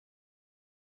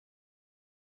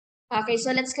Okay,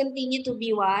 so let's continue to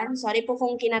B1. Sorry po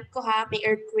kung kinat ko ha, may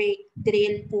earthquake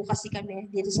drill po kasi kami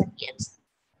dito sa TMC.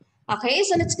 Okay,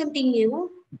 so let's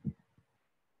continue.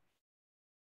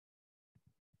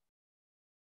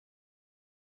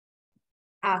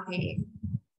 Okay,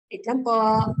 wait lang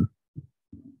po.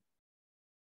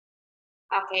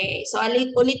 Okay, so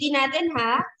ulitin natin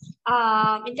ha.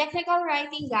 In technical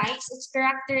writing, guys, its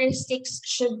characteristics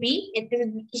should be, it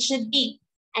should be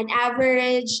an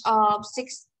average of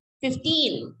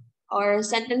 15 or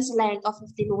sentence length of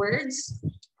 15 words.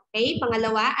 Okay,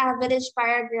 pangalawa, average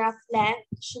paragraph length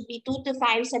should be 2 to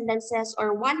 5 sentences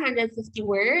or 150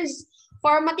 words.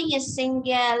 Formatting is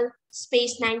single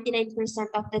space 99%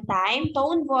 of the time.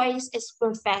 Tone voice is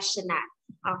professional.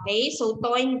 Okay, so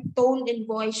tone and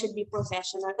voice should be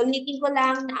professional. Ulitin ko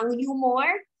lang na ang humor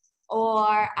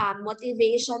or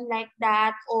motivation like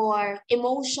that or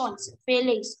emotions,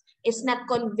 feelings is not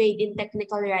conveyed in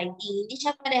technical writing. Hindi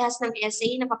siya parehas ng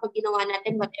essay na kapag ginawa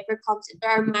natin whatever comes into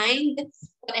our mind,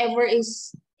 whatever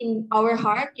is in our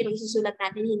heart, yun ang isusulat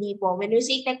natin, hindi po. When we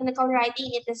say technical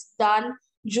writing, it is done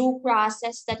due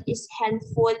process that is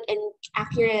helpful and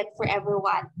accurate for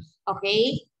everyone.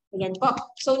 Okay? Ayan po.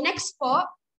 So next po,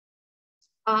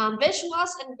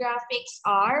 visuals and graphics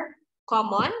are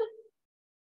common.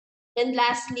 And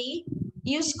lastly,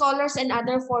 use colors and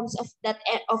other forms of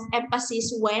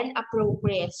emphasis when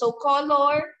appropriate. So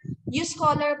use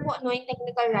color po no, in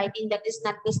technical writing that is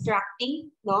not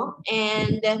distracting, no?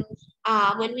 And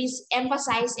when we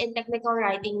emphasize in technical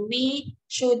writing, we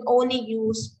should only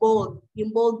use bold.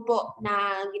 Yung bold po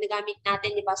na ginagamit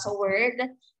natin, di ba, sa Word.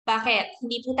 Bakit?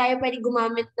 Hindi po tayo pwede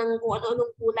gumamit ng kung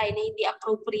ano-anong kulay na hindi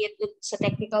appropriate sa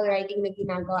technical writing na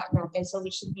ginagawa natin. So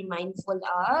we should be mindful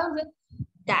of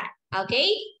that.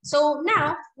 Okay, so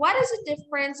now, what is the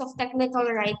difference of technical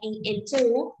writing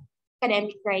into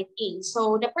academic writing?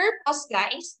 So the purpose,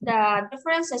 guys, the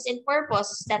differences in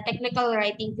purpose is that technical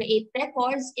writing create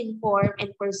records, inform,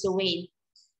 and persuade.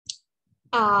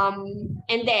 And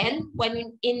then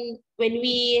when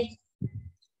we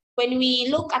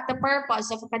look at the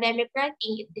purpose of academic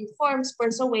writing, it informs,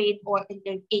 persuade, or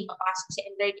entertain,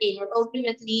 or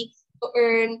ultimately to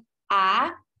earn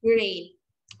a grade.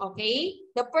 Okay,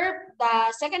 the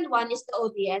second one is the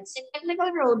audience. In technical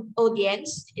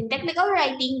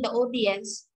writing, the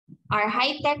audience are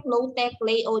high-tech, low-tech,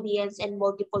 lay audience, and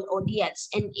multiple audience.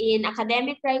 And in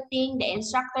academic writing, the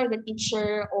instructor, the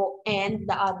teacher, and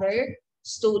the other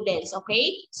students.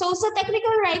 Okay, so sa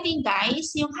technical writing,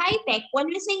 guys, yung high-tech, when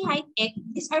we say high-tech,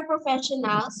 these are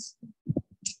professionals.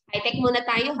 High-tech muna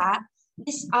tayo ha.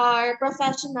 These are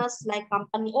professionals like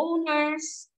company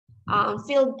owners,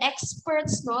 field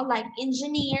experts, no, like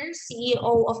engineers,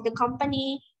 CEO of the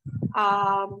company,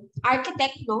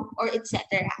 architect, no, or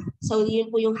etc. So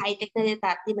yun po yung high-tech na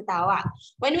tinatawag.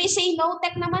 When we say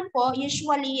low-tech naman po,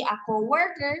 usually a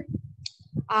co-worker,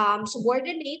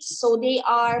 subordinates, so they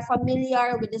are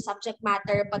familiar with the subject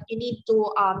matter, but you need to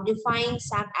define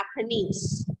some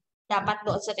acronyms dapat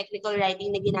doon sa technical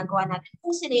writing na ginagawa natin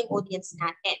kung sila yung audience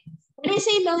natin. When we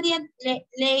say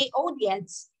lay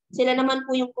audience, sila naman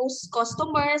po yung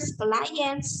customers,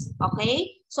 clients,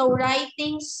 okay? So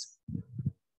writings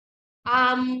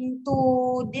to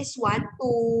this one, to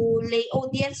lay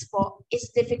audience po, is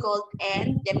difficult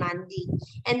and demanding.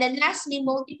 And then lastly,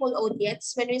 multiple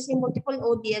audience. When we say multiple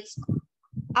audience,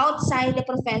 outside the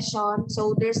profession,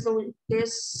 so there's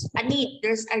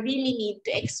a really need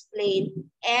to explain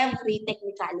every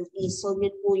technicality. So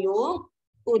yun po yung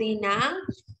uri ng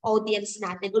audience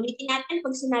natin. Ulitin natin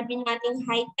pag sinabi natin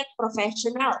high-tech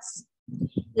professionals,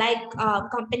 like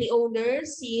company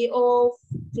owners, CEO,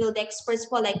 field experts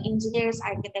po, like engineers,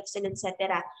 architects, and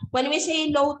etc. When we say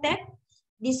low-tech,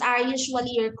 these are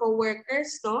usually your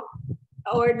co-workers, no?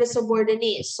 Or the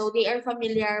subordinates. So they are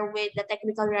familiar with the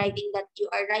technical writing that you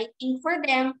are writing for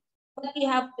them, but you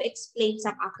have to explain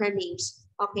some acronyms.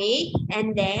 Okay?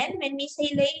 And then when we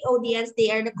say lay audience, they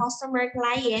are the customer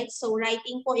clients. So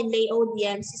writing po in lay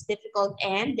audience is difficult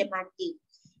and demanding.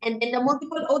 And then the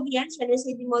multiple audience, when we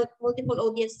say the multiple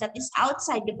audience, that is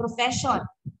outside the profession.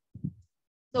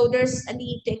 So there's a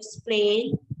need to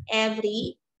explain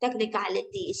every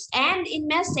technicalities. And in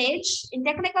message, in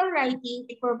technical writing,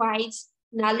 it provides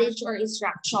knowledge or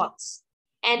instructions.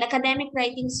 And academic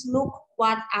writings look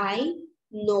what I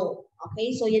know.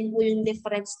 Okay, so yun po yung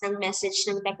difference ng message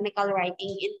ng technical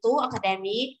writing into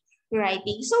academic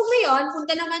writing. So ngayon,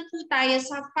 punta naman po tayo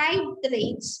sa 5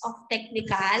 traits of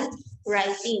technical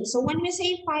writing. So when we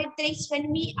say 5 traits,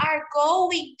 when we are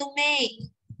going to make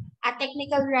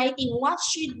technical writing, what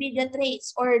should be the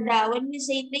traits or when we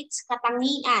say traits,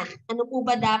 katangian, ano po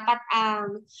ba dapat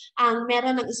ang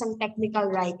meron ng isang technical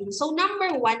writing? So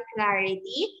number 1,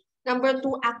 clarity. Number 2,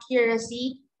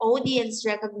 accuracy, audience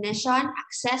recognition,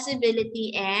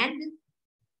 accessibility, and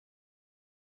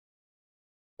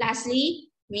lastly,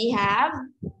 we have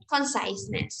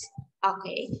conciseness.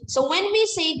 Okay. So when we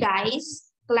say,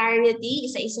 guys, clarity,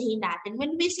 isa-isahin natin.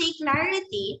 When we say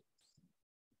clarity,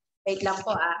 wait lang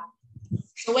po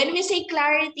So when we say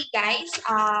clarity, guys,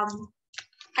 a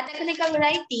technical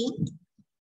writing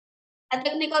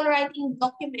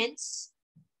documents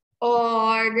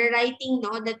or the writing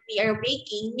that we are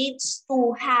making needs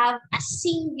to have a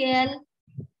single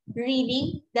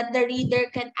reading that the reader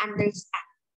can understand.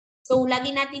 So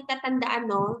lagi natin tatandaan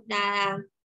na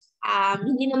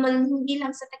hindi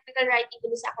lang sa technical writing,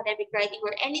 kundi sa academic writing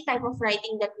or any type of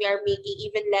writing that we are making,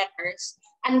 even letters,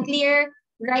 unclear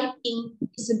writing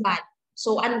is bad.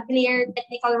 So unclear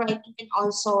technical writing can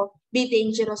also be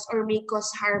dangerous or may cause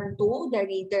harm to the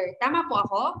reader. Tama po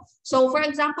ako? So for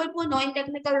example po, in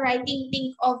technical writing,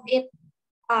 think of it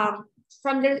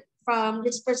from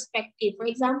this perspective. For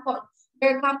example,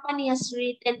 your company has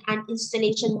written an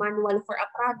installation manual for a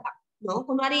product.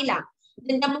 Kunwari lang.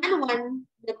 Then the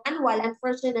manual,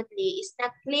 unfortunately, is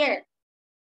not clear.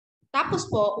 Tapos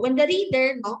po, when the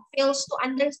reader fails to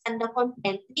understand the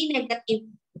content, three negative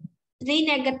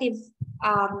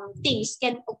things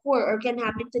can occur or can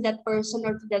happen to that person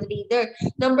or to the reader.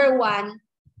 Number 1,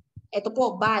 ito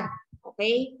po, bad.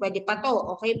 Okay? Pwede pa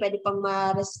to. Okay? Pwede pang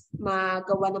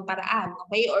magawa ng paraan.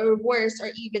 Okay? Or worse,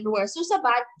 or even worse. So sa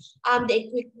bad, the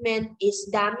equipment is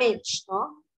damaged.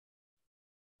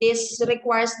 This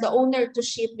requires the owner to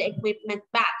ship the equipment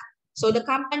back. So the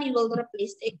company will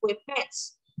replace the equipment.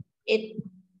 It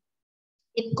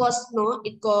will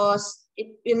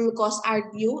cause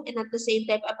argue and at the same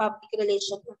time a public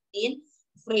relation campaign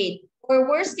frayed. Or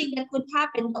worst thing that could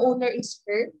happen, the owner is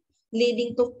hurt,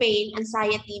 leading to pain,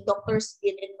 anxiety, doctor's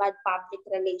bill, and bad public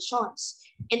relations.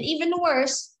 And even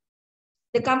worse,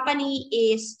 the company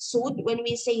is sued. When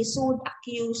we say sued,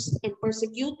 accused, and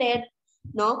persecuted,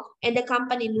 and the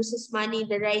company loses money,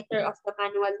 the writer of the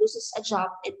manual loses a job,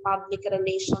 and public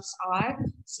relations are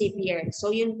severe.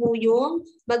 So yun po yung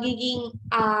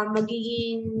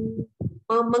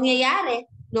mangyayari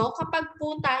kapag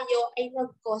po tayo ay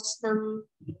nag-cause ng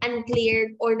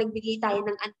unclear or nagbigay tayo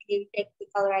ng unclear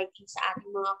technical writing sa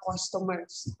ating mga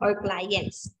customers or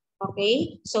clients.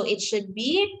 Okay? So it should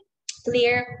be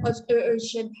clear or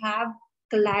should have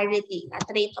clarity, a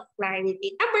trait of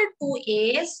clarity. Number 2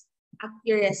 is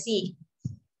accuracy.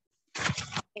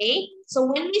 Okay? So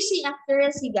when we see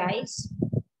accuracy, guys,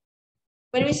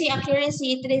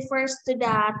 it refers to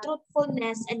the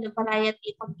truthfulness and the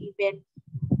variety of given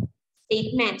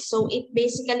statements. So it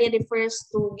basically refers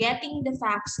to getting the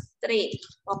facts straight.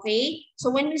 Okay? So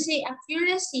when we say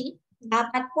accuracy,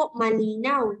 dapat po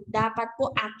malinaw, dapat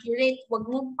po accurate, huwag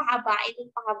mong pakabain,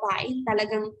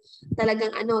 talagang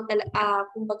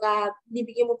kumbaga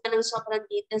bibigyan mo pa ng sobrang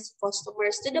details sa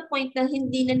customers to the point na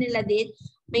hindi na nila din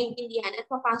maintindihan at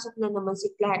papasok na naman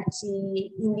si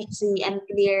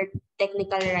unclear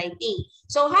technical writing.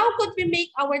 So how could we make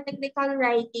our technical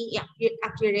writing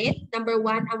accurate? Number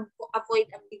 1, avoid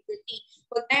ambiguity.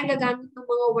 Huwag tayong gagamit ng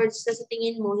mga words na sa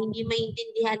tingin mo hindi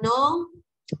maintindihan ng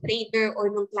reader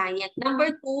or ng client.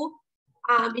 Number 2,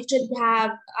 it should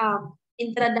have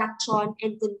introduction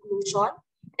and conclusion.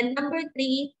 And number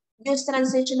 3, use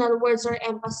transitional words or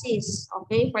emphasis.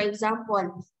 Okay, for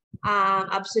example,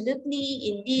 absolutely,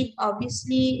 indeed,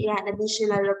 obviously,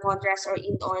 additional or contrast or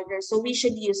in order. So we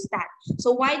should use that.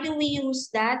 So why do we use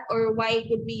that or why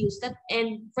would we use that?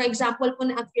 And for example po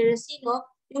na accuracy,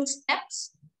 yung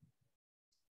steps.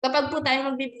 Kapag po tayo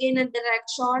magbibigay ng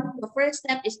direction, the first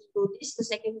step is to do this, the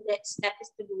second step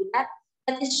is to do that.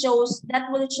 That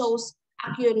will show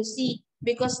accuracy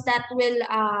because that will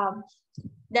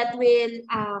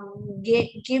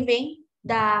giving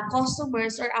the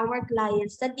customers or our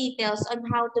clients the details on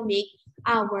how to make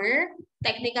our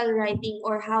technical writing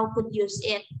or how could use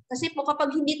it. Kasi po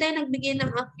kapag hindi tayo nagbigay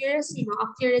ng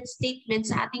accurate statement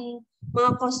sa ating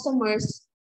mga customers,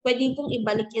 pwede pong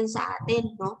ibalik yan sa atin,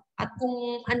 At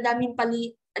kung ang daming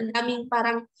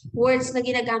parang words na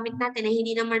ginagamit natin na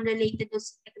hindi naman related to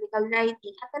technical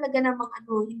writing, at talaga namang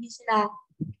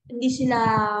hindi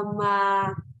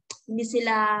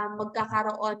sila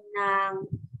magkakaroon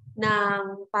ng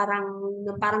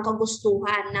parang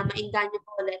kagustuhan na maengganyo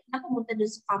pa ulit na pumunta dun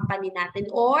sa company natin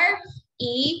or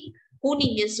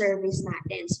kunin yung service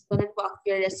natin. So, ganun po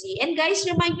accuracy. And guys,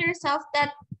 remind yourself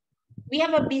that we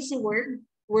have a busy world.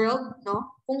 world,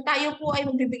 no? Kung tayo po ay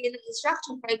magbibigay ng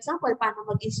instruction, for example, paano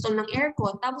mag-install ng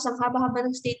aircon, tapos ang haba-haba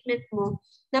ng statement mo,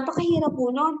 napakahirap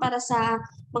po noon para sa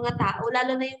mga tao,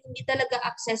 lalo na yung hindi talaga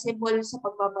accessible sa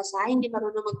pagbabasa, hindi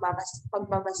marunong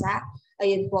pagbabasa.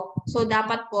 Ayun po. So,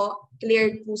 dapat po,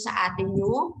 cleared po sa atin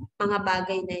yung mga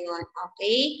bagay na yon.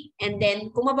 Okay? And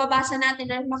then, kung mababasa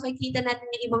natin, makikita natin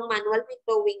yung ibang manual, may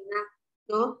drawing na.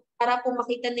 No? Para po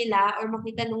makita nila or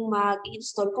makita nung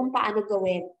mag-install kung paano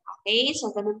gawin. Okay?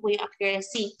 So, ganun po yung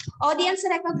accuracy. Audience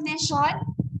recognition.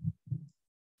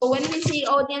 So, when we say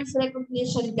audience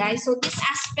recognition, guys, so this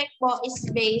aspect po is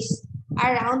based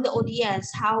around the audience.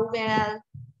 How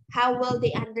will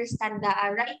they understand the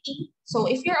writing? So,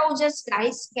 if your audience,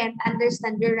 guys, can't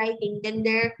understand your writing, then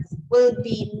there will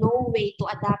be no way to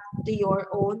adapt to your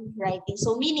own writing.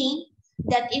 So, meaning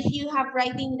that if you have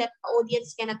writing that the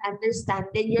audience cannot understand,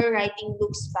 then your writing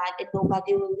looks bad and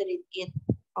nobody will read it.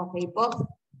 Okay po?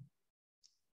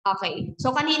 Okay.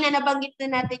 So, kanina nabanggit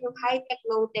na natin yung high-tech,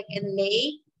 low-tech, and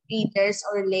lay readers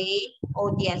or lay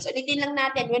audience. Ulitin lang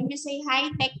natin, when we say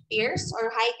high-tech peers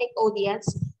or high-tech audience,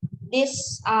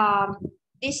 these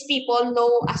people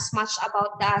know as much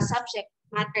about the subject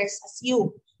matters as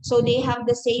you. So they have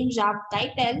the same job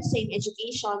title, same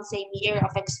education, same year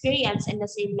of experience, and the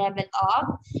same level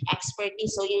of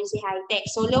expertise. So yun si high-tech.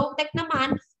 So low-tech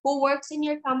naman, who works in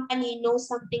your company knows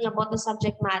something about the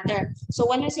subject matter. So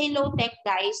when we say low-tech,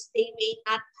 guys, they may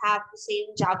not have the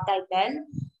same job title,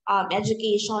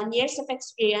 education, years of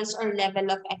experience, or level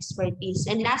of expertise.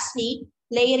 And lastly,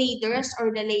 lay readers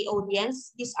or the lay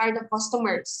audience, these are the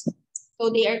customers. So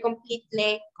they are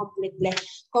completely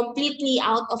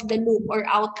out of the loop or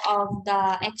out of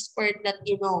the expert that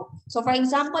you know. So for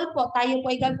example po, tayo po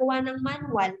ay gagawa ng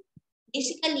manual.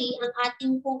 Basically, ang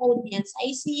ating pong audience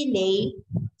ay si lay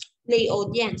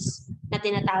audience na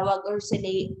tinatawag or si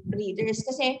lay readers.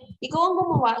 Kasi ikaw ang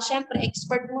gumawa, syempre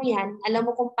expert mo yan, alam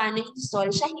mo kung paano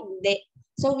install, siya hindi.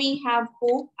 So we have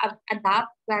to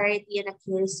adapt clarity and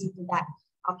accuracy to that.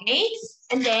 Okay,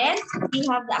 and then we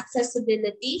have the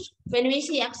accessibility. When we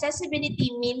say accessibility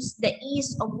means the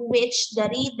ease of which the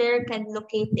reader can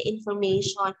locate the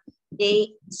information.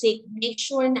 They say make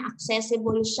sure na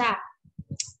accessible siya.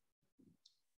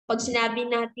 Pag sinabi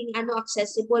natin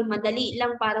accessible, madali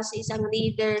lang para sa isang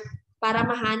reader para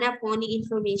mahanap kung ano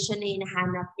information na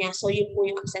hinahanap niya. So yun po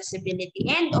yung accessibility.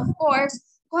 And of course,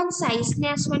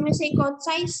 conciseness. When we say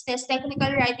conciseness,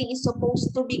 technical writing is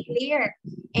supposed to be clear.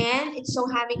 And it's so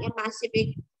having a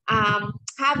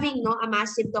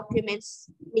massive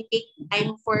documents may take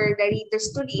time for the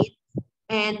readers to read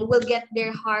and will get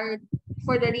there hard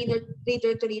for the reader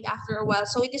to read after a while.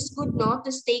 So it is good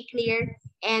to stay clear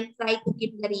and try to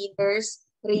keep the readers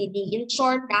reading. In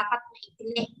short, dapat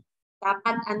maikli.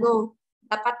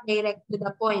 Dapat direct to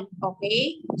the point.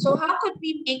 Okay? So how could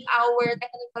we make our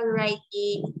technical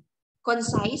writing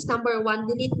concise? Number one,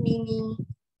 delete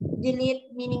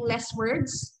meaningless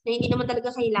words na hindi naman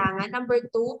talaga kailangan. Number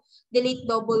two, delete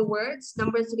double words.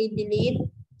 Number three, delete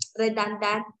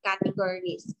redundant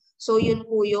categories. So yun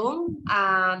po yung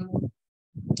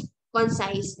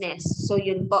conciseness. So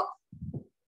yun po.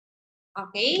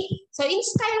 Okay? So in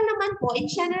style naman po, in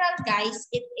general guys,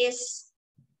 it is,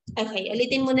 okay,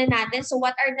 ulitin muna natin. So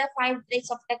what are the 5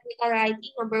 traits of technical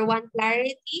writing? Number 1,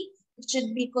 clarity. It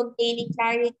should be containing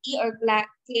clarity or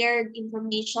clear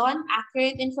information,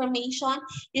 accurate information.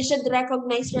 You should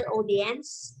recognize your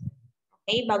audience.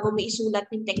 Okay, bago mo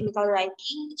isulat yung technical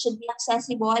writing, it should be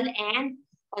accessible and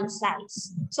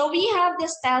concise. So we have the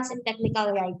styles in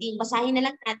technical writing. Basahin na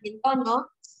lang natin to, no?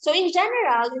 So in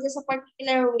general, this is a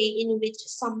particular way in which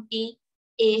something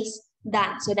is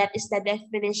done. So that is the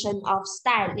definition of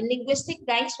style. In linguistics,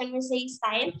 guys, when we say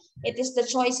style, it is the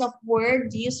choice of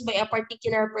words used by a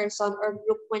particular person or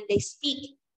group when they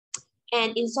speak.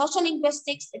 And in social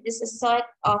linguistics, it is a set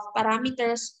of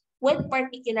parameters with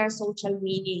particular social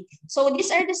meaning. So these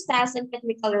are the styles in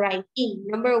technical writing.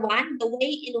 Number 1, the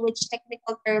way in which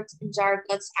technical terms and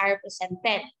jargons are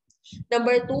presented.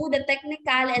 Number 2, the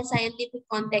technical and scientific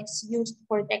context used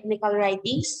for technical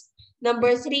writings.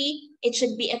 Number 3, it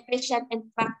should be efficient and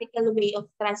practical way of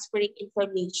transferring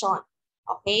information.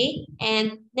 Okay?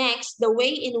 And next, the way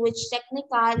in which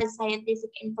technical and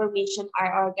scientific information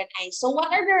are organized. So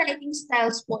what are the writing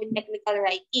styles po in technical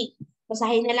writing?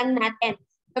 Basahin na lang natin.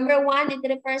 Number 1, it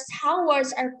refers how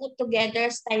words are put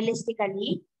together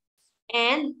stylistically.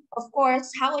 And of course,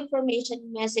 how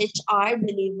information message are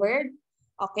delivered.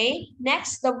 Okay,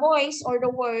 next, the voice or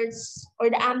the words or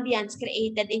the ambience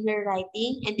created in your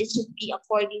writing, and it should be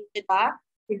according to the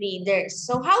readers.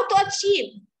 So how to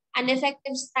achieve an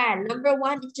effective style? Number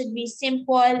 1, it should be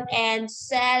simple and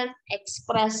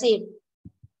self-expressive.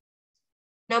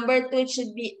 Number 2, it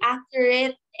should be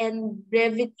accurate and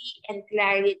brevity and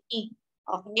clarity.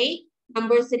 Okay?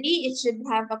 Number 3, it should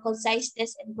have a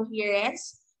conciseness and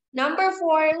coherence. Number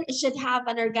 4, it should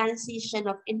have an organization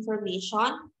of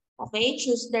information. Okay?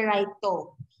 Choose the right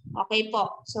tone. Okay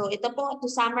po. So ito po,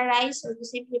 to summarize or to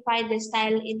simplify the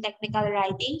style in technical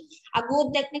writing, a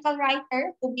good technical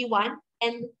writer to be one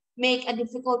and make a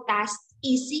difficult task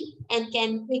easy and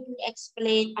can quickly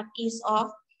explain a piece of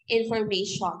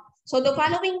information. So the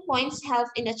following points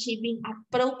help in achieving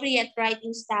appropriate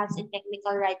writing styles in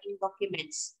technical writing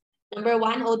documents. Number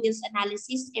 1, audience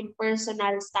analysis,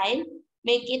 impersonal style.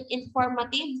 Make it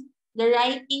informative. The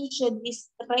writing should be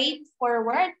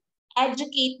straightforward.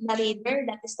 Educate the reader.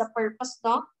 That is the purpose,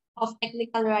 no, of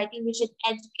technical writing. We should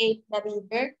educate the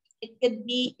reader. It should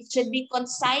be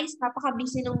concise.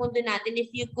 Napaka-busy ng mundo natin.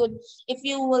 If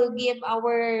you will give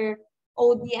our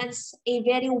audience a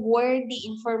very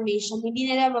wordy information, hindi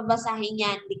nila babasahin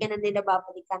yan, hindi ka na nila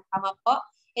babalikan. Tama po?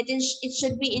 It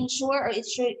should be ensure, or it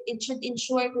should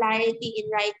ensure clarity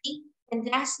in writing. And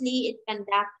lastly, it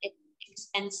conduct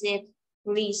extensive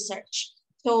research.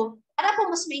 So, para po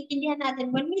mas maintindihan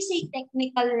natin, when we say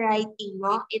technical writing,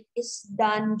 no, it is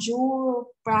done due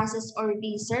process or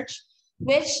research,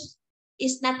 which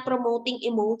is not promoting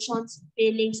emotions,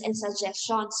 feelings, and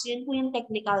suggestions. Yun po yung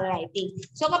technical writing.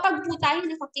 So kapag po tayo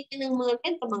nakakita ng mga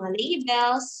ganito, mga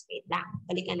labels, wait lang,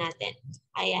 balikan natin.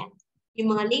 Ayan.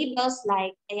 Yung mga labels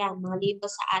like, ayan, mga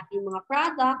labels sa ating mga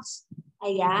products,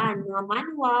 ayan, mga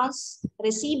manuals,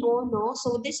 resibo, no?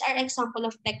 So these are example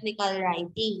of technical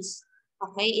writings.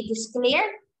 Okay, it is clear,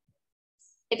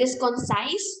 it is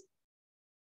concise,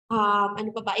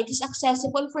 ano pa ba? It is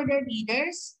accessible for the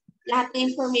readers. Lahat ng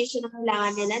information na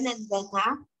kailangan nila nandun na.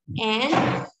 And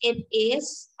it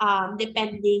is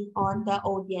depending on the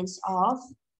audience of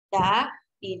the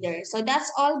reader. So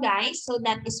that's all, guys. So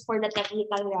that is for the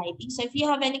technical writing. So if you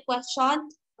have any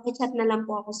question, pakichat na lang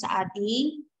po ako sa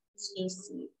ating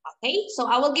GC. Okay? So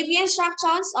I will give you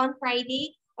instructions on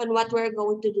Friday on what we're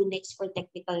going to do next for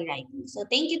technical writing. So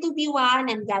thank you to B1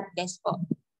 and God bless po.